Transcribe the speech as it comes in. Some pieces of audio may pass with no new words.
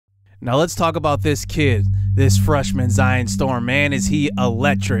Now let's talk about this kid, this freshman Zion Storm. Man, is he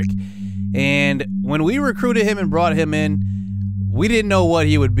electric. And when we recruited him and brought him in, we didn't know what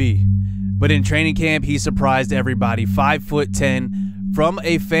he would be. But in training camp, he surprised everybody. 5'10", from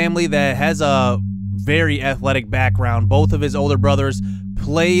a family that has a very athletic background. Both of his older brothers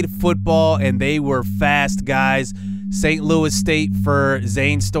played football, and they were fast guys. St. Louis State for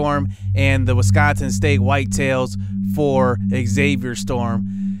Zane Storm and the Wisconsin State Whitetails for Xavier Storm.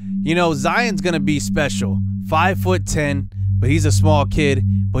 You know, Zion's going to be special. 5'10", but he's a small kid,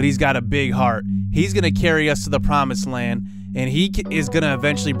 but he's got a big heart. He's going to carry us to the promised land, and he is going to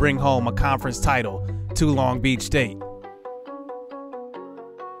eventually bring home a conference title to Long Beach State.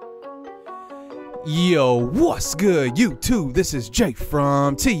 Yo, what's good, YouTube? This is Jake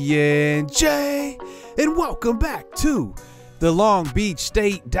from TNJ, and welcome back to the Long Beach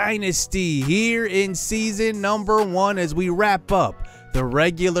State Dynasty here in season number 1 as we wrap up the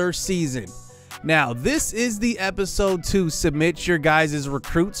regular season. Now, this is the episode to submit your guys'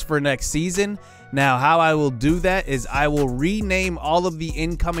 recruits for next season. Now, how I will do that is I will rename all of the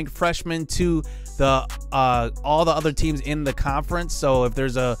incoming freshmen to the all the other teams in the conference. So if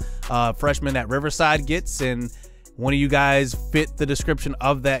there's a freshman that Riverside gets and one of you guys fit the description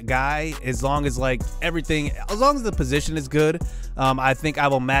of that guy, as long as like everything, as long as the position is good, I think I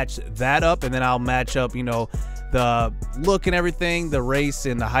will match that up, and then I'll match up, you know, the look and everything, the race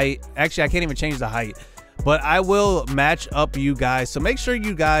and the height. Actually, I can't even change the height, but I will match up you guys. So make sure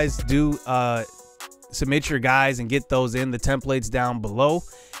you guys do submit your guys and get those in the templates down below,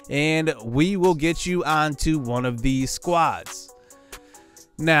 and we will get you onto one of these squads.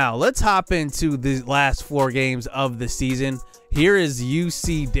 Now, let's hop into the last 4 games of the season. Here is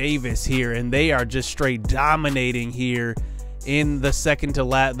UC Davis here, and they are just straight dominating here in the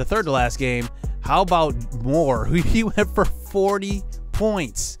third to last game. How about Moore? He went for 40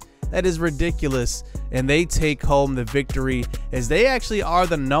 points. That is ridiculous. And they take home the victory, as they actually are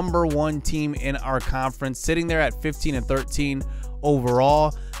the #1 team in our conference, sitting there at 15-13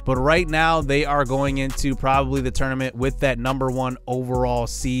 overall. But right now, they are going into probably the tournament with that #1 overall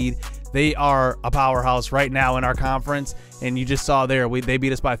seed. They are a powerhouse right now in our conference. And you just saw there, they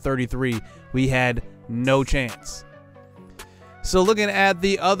beat us by 33. We had no chance. So looking at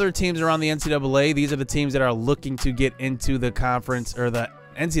the other teams around the NCAA, these are the teams that are looking to get into the conference, or the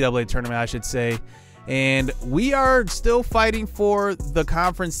NCAA tournament, I should say. And we are still fighting for the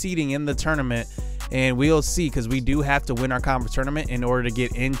conference seeding in the tournament. And we'll see, because we do have to win our conference tournament in order to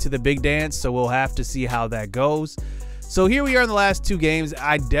get into the big dance. So we'll have to see how that goes. So here we are in the last 2 games.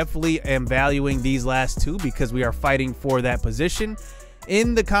 I definitely am valuing these last 2 because we are fighting for that position.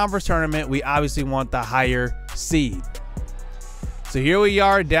 In the conference tournament, we obviously want the higher seed. So here we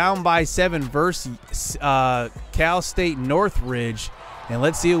are down by 7 versus Cal State Northridge. And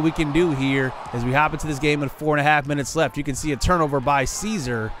let's see what we can do here as we hop into this game with 4.5 minutes left. You can see a turnover by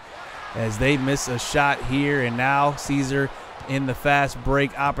Caesar as they miss a shot here. And now Caesar, in the fast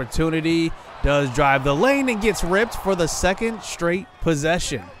break opportunity, does drive the lane and gets ripped for the 2nd straight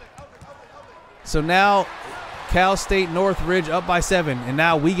possession. So now Cal State Northridge up by 7, and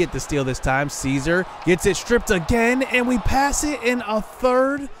now we get the steal this time. Caesar gets it stripped again, and we pass it in a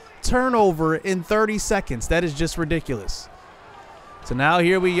 3rd turnover in 30 seconds. That is just ridiculous. So now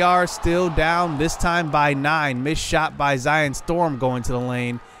here we are, still down, this time by 9. Missed shot by Zion Storm going to the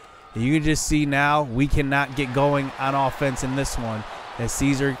lane. And you can just see now we cannot get going on offense in this one, as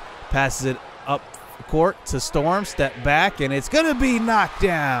Caesar passes it up court to Storm, step back, and it's going to be knocked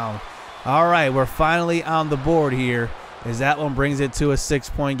down. All right, we're finally on the board here, as that one brings it to a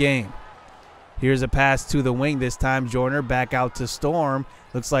 6-point game. Here's a pass to the wing this time. Joyner back out to Storm.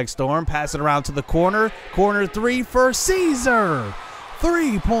 Looks like Storm pass it around to the corner. Corner 3 for Caesar.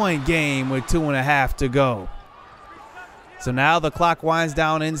 3-point game with 2.5 to go. So now the clock winds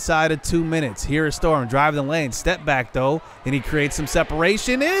down inside of 2 minutes. Here is Storm driving the lane. Step back though, and he creates some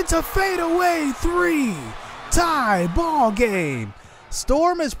separation. It's a fadeaway 3. Tie ball game.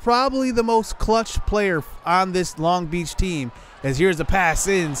 Storm is probably the most clutch player on this Long Beach team, as here's a pass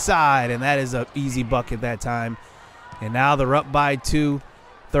inside, and that is an easy bucket that time. And now they're up by 2,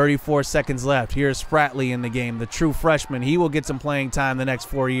 34 seconds left. Here's Spratley in the game, the true freshman. He will get some playing time the next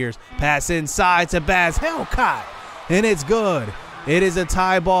 4 years. Pass inside to Baz Helcott, and it's good. It is a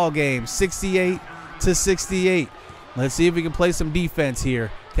tie ball game, 68-68. Let's see if we can play some defense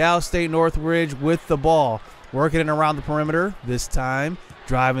here. Cal State Northridge with the ball, working it around the perimeter this time,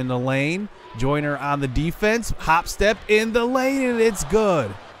 driving the lane. Joyner on the defense, hop step in the lane, and it's good.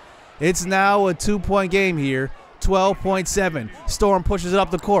 It's now a 2-point game here. 12.7. Storm pushes it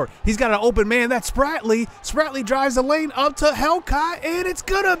up the court. He's got an open man. That's Spratley. Spratley drives the lane up to Helcott, and it's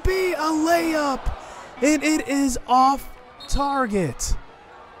going to be a layup. And it is off target.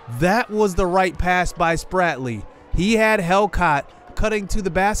 That was the right pass by Spratley. He had Helcott cutting to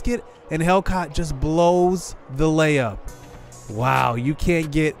the basket, and Helcott just blows the layup. Wow, you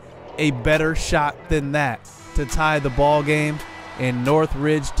can't get a better shot than that to tie the ball game, and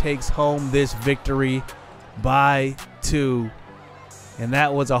Northridge takes home this victory by 2. And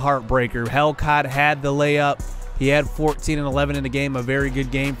that was a heartbreaker. Helcott had the layup. He had 14 and 11 in the game, a very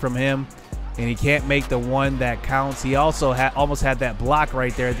good game from him, and he can't make the one that counts. He also almost had that block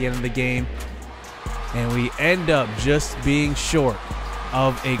right there at the end of the game, and we end up just being short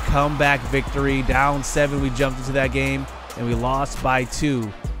of a comeback victory. Down 7, we jumped into that game, and we lost by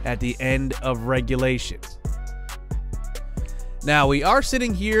 2 at the end of regulation. Now we are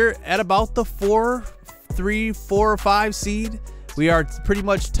sitting here at about the 4 or 5 seed. We are pretty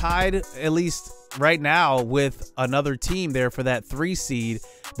much tied, at least right now, with another team there for that 3 seed,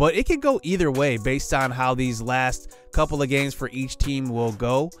 but it could go either way based on how these last couple of games for each team will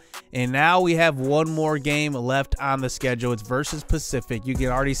go. And now we have one more game left on the schedule. It's versus Pacific. You can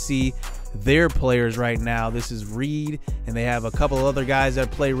already see their players right now. This is Reed, and they have a couple of other guys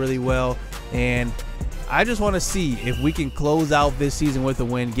that play really well, and I just want to see if we can close out this season with a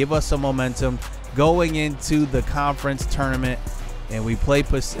win, give us some momentum going into the conference tournament. And we play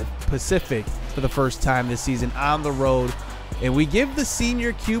Pacific for the first time this season on the road, and we give the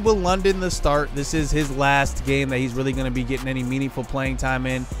senior Cuba London the start. This is his last game that he's really going to be getting any meaningful playing time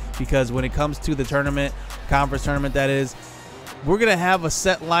in, because when it comes to the tournament, conference tournament that is, we're going to have a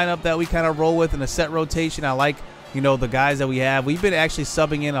set lineup that we kind of roll with and a set rotation. I like, you know, the guys that we have. We've been actually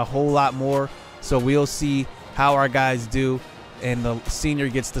subbing in a whole lot more, so we'll see how our guys do. And the senior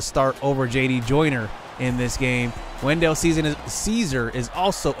gets the start over JD Joyner in this game. Wendell Caesar is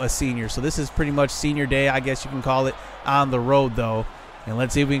also a senior, so this is pretty much senior day, I guess you can call it, on the road though. And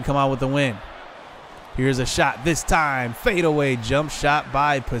let's see if we can come out with a win. Here's a shot this time. Fadeaway jump shot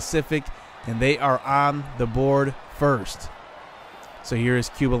by Pacific, and they are on the board first. So here is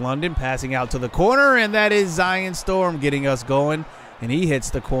Cuba London passing out to the corner, and that is Zion Storm getting us going, and he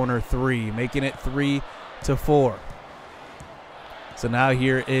hits the corner 3, making it 3-4. So now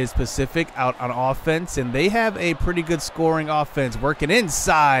here is Pacific out on offense, and they have a pretty good scoring offense working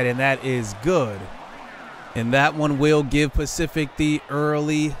inside, and that is good. And that one will give Pacific the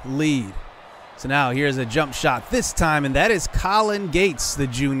early lead. So now here's a jump shot this time, and that is Colin Gates, the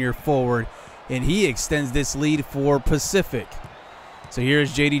junior forward, and he extends this lead for Pacific. So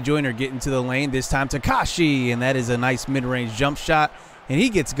here's JD Joyner getting to the lane, this time Takashi, and that is a nice mid-range jump shot, and he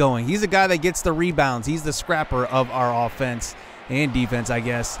gets going. He's a guy that gets the rebounds. He's the scrapper of our offense and defense, I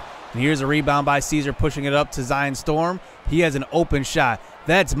guess. And here's a rebound by Caesar, pushing it up to Zion Storm. He has an open shot.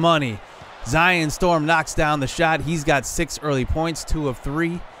 That's money. Zion Storm knocks down the shot. He's got 6 early points, 2 of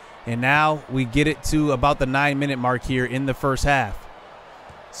 3. And now we get it to about the 9-minute mark here in the first half.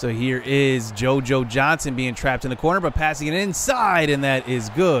 So here is JoJo Johnson being trapped in the corner, but passing it inside, and that is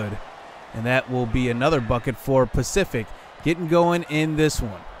good. And that will be another bucket for Pacific, getting going in this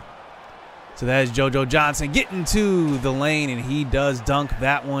one. So that is JoJo Johnson getting to the lane, and he does dunk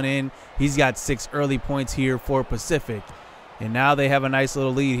that one in. He's got 6 early points here for Pacific. And now they have a nice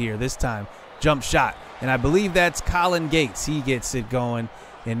little lead here. This time, jump shot. And I believe that's Colin Gates. He gets it going.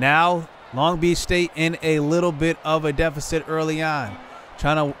 And now Long Beach State in a little bit of a deficit early on,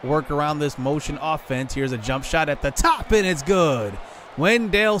 trying to work around this motion offense. Here's a jump shot at the top, and it's good.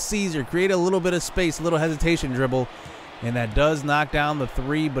 Wendell Caesar create a little bit of space, a little hesitation dribble, and that does knock down the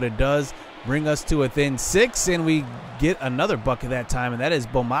 3, but it does bring us to a thin 6, and we get another bucket that time, and that is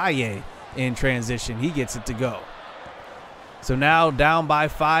Bomaye in transition. He gets it to go. So now down by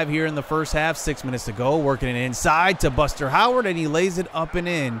 5 here in the first half, 6 minutes to go, working it inside to Buster Howard, and he lays it up and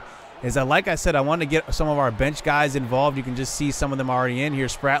in. Like I said, I want to get some of our bench guys involved. You can just see some of them already in here.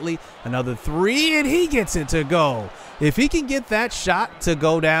 Spratley, another 3, and he gets it to go. If he can get that shot to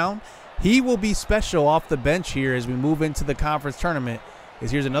go down, he will be special off the bench here as we move into the conference tournament.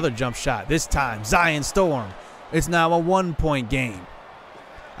 Here's another jump shot. This time, Zion Storm. It's now a 1-point game.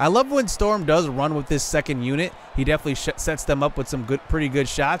 I love when Storm does run with this second unit. He definitely sets them up with some pretty good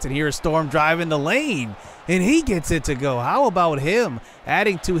shots. And here's Storm driving the lane, and he gets it to go. How about him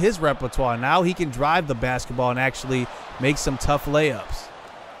adding to his repertoire? Now he can drive the basketball and actually make some tough layups.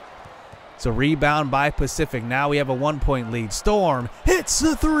 So rebound by Pacific. Now we have a 1-point lead. Storm hits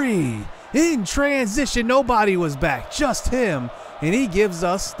the 3. In transition, nobody was back, just him. And he gives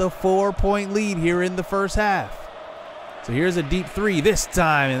us the 4-point lead here in the first half. So here's a deep 3 this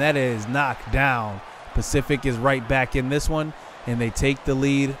time, and that is knocked down. Pacific is right back in this one, and they take the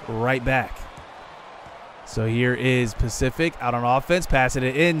lead right back. So here is Pacific out on offense, passing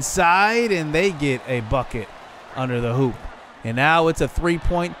it inside, and they get a bucket under the hoop. And now it's a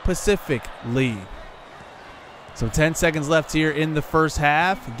 3-point Pacific lead. So 10 seconds left here in the first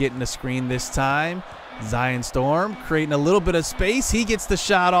half. Getting a screen this time. Zion Storm creating a little bit of space. He gets the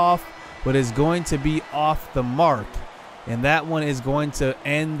shot off, but is going to be off the mark. And that one is going to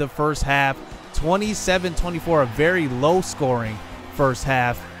end the first half 27-24, a very low-scoring first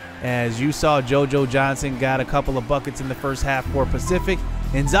half. As you saw, JoJo Johnson got a couple of buckets in the first half for Pacific,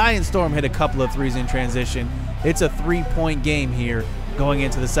 and Zion Storm hit a couple of threes in transition. It's a 3-point game here going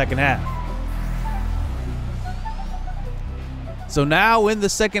into the second half. So now in the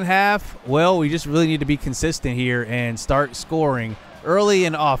second half, well, we just really need to be consistent here and start scoring early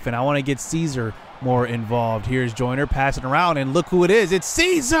and often. I want to get Caesar more involved. Here's Joyner passing around, and look who it is. It's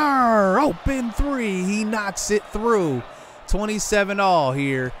Caesar! Open three. He knocks it through. 27-all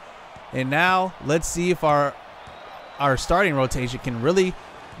here. And now let's see if our starting rotation can really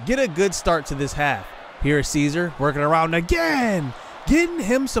get a good start to this half. Here's Caesar working around again. Getting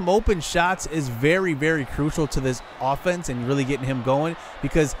him some open shots is very, very crucial to this offense and really getting him going,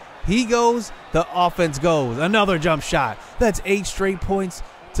 because he goes, the offense goes. Another jump shot. That's 8 straight points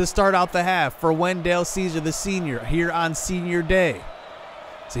to start out the half for Wendell Caesar, the senior, here on senior day.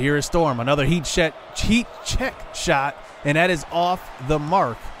 So here is Storm, another heat check shot, and that is off the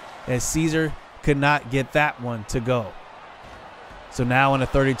mark, as Caesar could not get that one to go. So now in a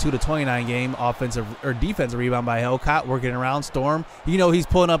 32-29 game, defensive rebound by Helcott, working around Storm. You know he's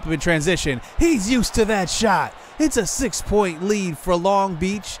pulling up in transition. He's used to that shot. It's a 6-point lead for Long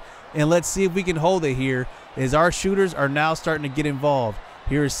Beach, and let's see if we can hold it here, as our shooters are now starting to get involved.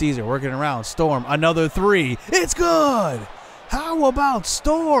 Here is Caesar working around Storm. Another three. It's good. How about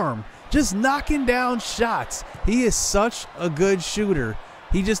Storm? Just knocking down shots. He is such a good shooter.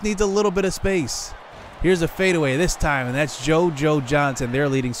 He just needs a little bit of space. Here's a fadeaway this time, and that's JoJo Johnson, their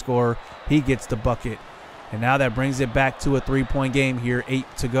leading scorer. He gets the bucket. And now that brings it back to a 3-point game here, 8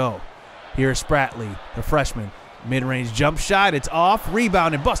 to go. Here's Spratley, the freshman. Mid-range jump shot. It's off.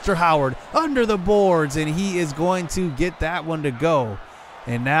 Rebounded. Buster Howard under the boards, and he is going to get that one to go.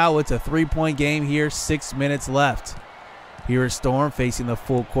 And now it's a 3-point game here, 6 minutes left. Here is Storm facing the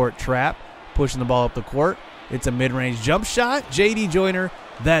full court trap, pushing the ball up the court. It's a mid-range jump shot. J.D. Joyner,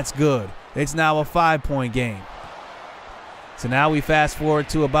 that's good. It's now a 5-point game. So now we fast forward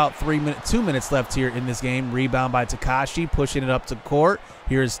to about 2 minutes left here in this game. Rebound by Takashi, pushing it up to court.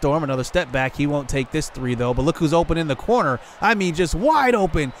 Here's Storm, another step back. He won't take this three, though. But look who's open in the corner. I mean, just wide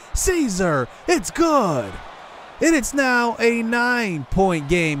open. Caesar, it's good. And it's now a 9-point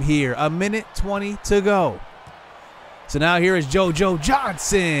game here. 1:20 to go. So now here is JoJo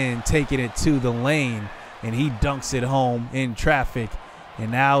Johnson taking it to the lane, and he dunks it home in traffic. And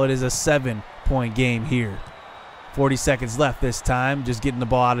now it is a 7-point game here. 40 seconds left this time, just getting the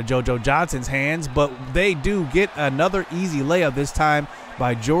ball out of JoJo Johnson's hands, but they do get another easy layup this time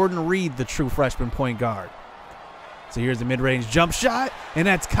by Jordan Reed, the true freshman point guard. So here's the mid-range jump shot, and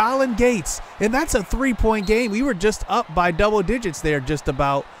that's Colin Gates, and that's a 3-point game. We were just up by double digits there just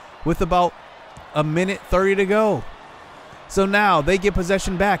about, with about 1:30 to go. So now they get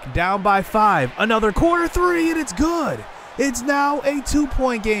possession back, down by 5. Another corner three, and it's good. It's now a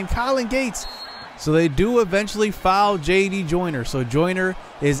 2-point game. Colin Gates. So they do eventually foul J.D. Joyner. So Joyner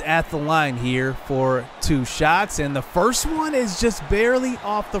is at the line here for 2 shots, and the first one is just barely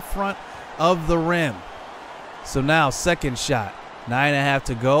off the front of the rim. So now second shot, 9.5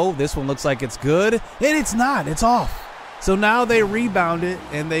 to go. This one looks like it's good, and it's not. It's off. So now they rebound it,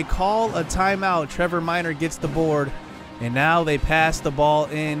 and they call a timeout. Trevor Minor gets the board, and now they pass the ball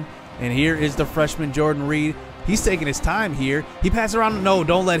in, and here is the freshman Jordan Reed. He's taking his time here. He passes around. No,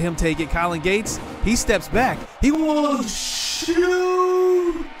 don't let him take it. Colin Gates, he steps back. He will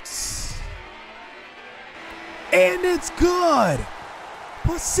shoot. And it's good.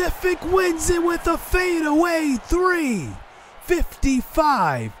 Pacific wins it with a fadeaway 3.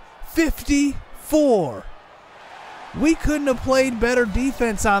 55-54. We couldn't have played better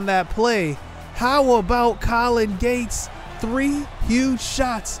defense on that play. How about Colin Gates? 3 huge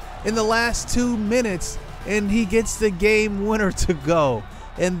shots in the last 2 minutes, and he gets the game winner to go.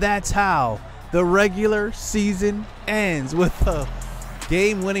 And that's how the regular season ends, with a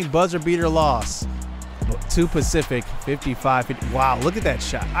game-winning buzzer-beater loss to Pacific, 55-50. Wow, look at that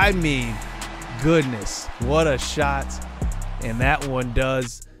shot. I mean, goodness, what a shot. And that one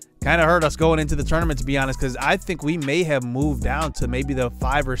does kind of hurt us going into the tournament, to be honest, because I think we may have moved down to maybe the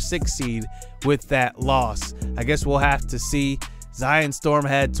 5 or 6 seed with that loss. I guess we'll have to see Zion Storm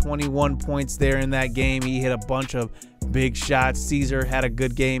had 21 points there in that game. He hit a bunch of big shots. Caesar had a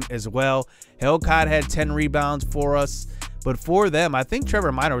good game as well. Hellcat had 10 rebounds for us. But for them, I think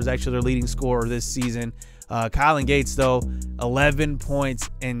Trevor Minor was actually their leading scorer this season. Colin Gates, though, 11 points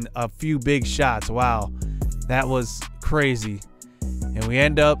and a few big shots. Wow, that was crazy. And we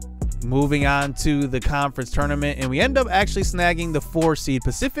end up moving on to the conference tournament, and we end up actually snagging the 4 seed.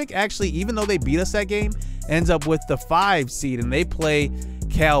 Pacific, actually, even though they beat us that game, ends up with the 5 seed, and they play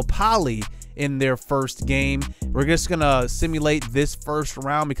Cal Poly in their first game. We're just gonna simulate this first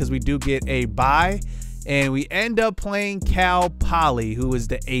round because we do get a bye, and we end up playing Cal Poly, who is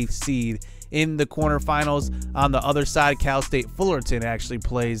the 8th seed, in the quarterfinals. On the other side, Cal State Fullerton actually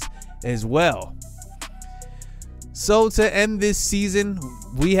plays as well. So to end this season,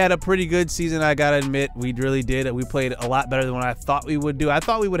 we had a pretty good season, I gotta admit. We really did. We played a lot better than what I thought we would do. I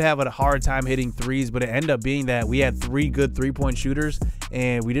thought we would have a hard time hitting threes, but it ended up being that we had 3 good three-point shooters,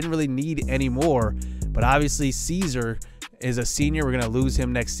 and we didn't really need any more. But obviously, Caesar is a senior. We're gonna lose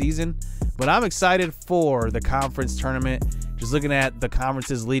him next season. But I'm excited for the conference tournament. Just looking at the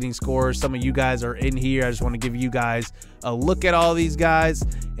conference's leading scorers, some of you guys are in here. I just want to give you guys a look at all these guys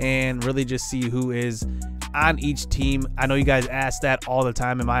and really just see who is on each team. I know you guys ask that all the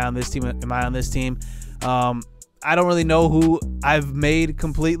time. Am I on this team? Am I on this team? I don't really know who I've made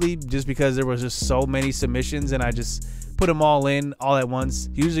completely, just because there was just so many submissions and I just put them all in all at once.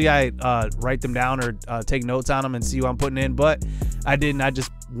 Usually I write them down or take notes on them and see who I'm putting in, but I didn't. I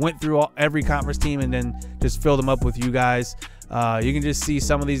just went through every conference team and then just filled them up with you guys. You can just see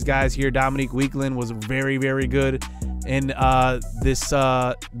some of these guys here. Dominique Weekland was very, very good in this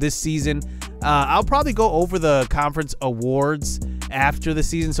season. I'll probably go over the conference awards after the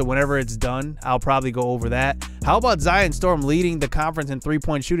season, so whenever it's done, I'll probably go over that. How about Zion Storm leading the conference in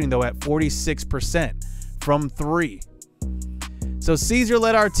three-point shooting, though, at 46% from 3? So Caesar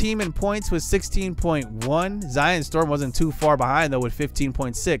led our team in points with 16.1. Zion Storm wasn't too far behind, though, with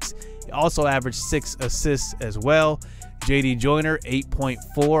 15.6. He also averaged 6 assists as well. JD Joyner,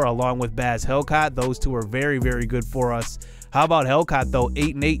 8.4, along with Baz Hellcat. Those two are very, very good for us. How about Hellcat, though?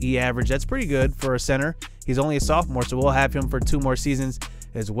 8 and 8 he averaged. That's pretty good for a center. He's only a sophomore, so we'll have him for 2 more seasons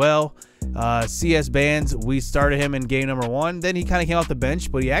as well. CS Bands, we started him in game number 1. Then he kind of came off the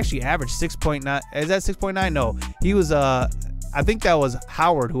bench, but he actually averaged 6.9. Is that 6.9? No. He was, I think that was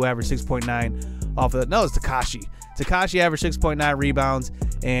Howard who averaged 6.9 off of that. No, it's Takashi. Takashi averaged 6.9 rebounds,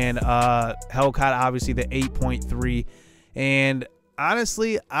 and Hellcat, obviously, the 8.3. And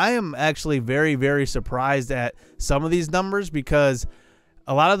honestly, I am actually very, very surprised at some of these numbers, because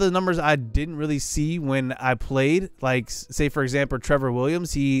a lot of the numbers I didn't really see when I played. Like, say, for example, Trevor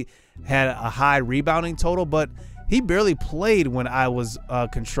Williams, he had a high rebounding total, but he barely played when I was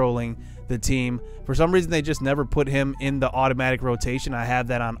controlling the team. For some reason, they just never put him in the automatic rotation. I have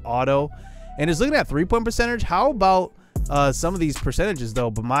that on auto. And just looking at three-point percentage, how about some of these percentages, though?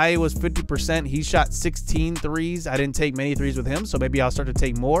 Bamaye was 50%. He shot 16 threes. I didn't take many threes with him, so maybe I'll start to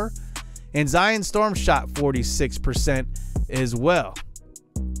take more. And Zion Storm shot 46% as well.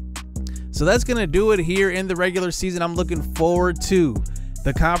 So that's going to do it here in the regular season. I'm looking forward to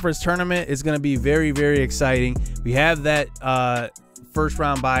the conference tournament. It's going to be very, very exciting. We have that first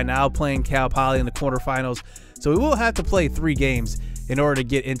round bye now, playing Cal Poly in the quarterfinals. So we will have to play 3 games in order to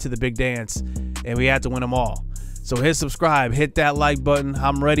get into the big dance, and we have to win them all. So hit subscribe, hit that like button.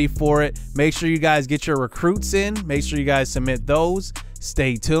 I'm ready for it. Make sure you guys get your recruits in. Make sure you guys submit those.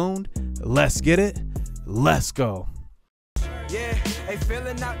 Stay tuned. Let's get it. Let's go. Yeah, they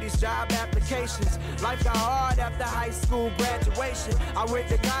filling out these job applications. Life got hard after high school graduation. I went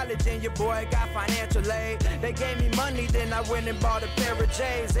to college and your boy got financial aid. They gave me money, then I went and bought a pair of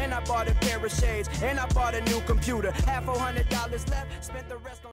J's. And I bought a pair of shades. And I bought a new computer. Had $400 left, spent the rest on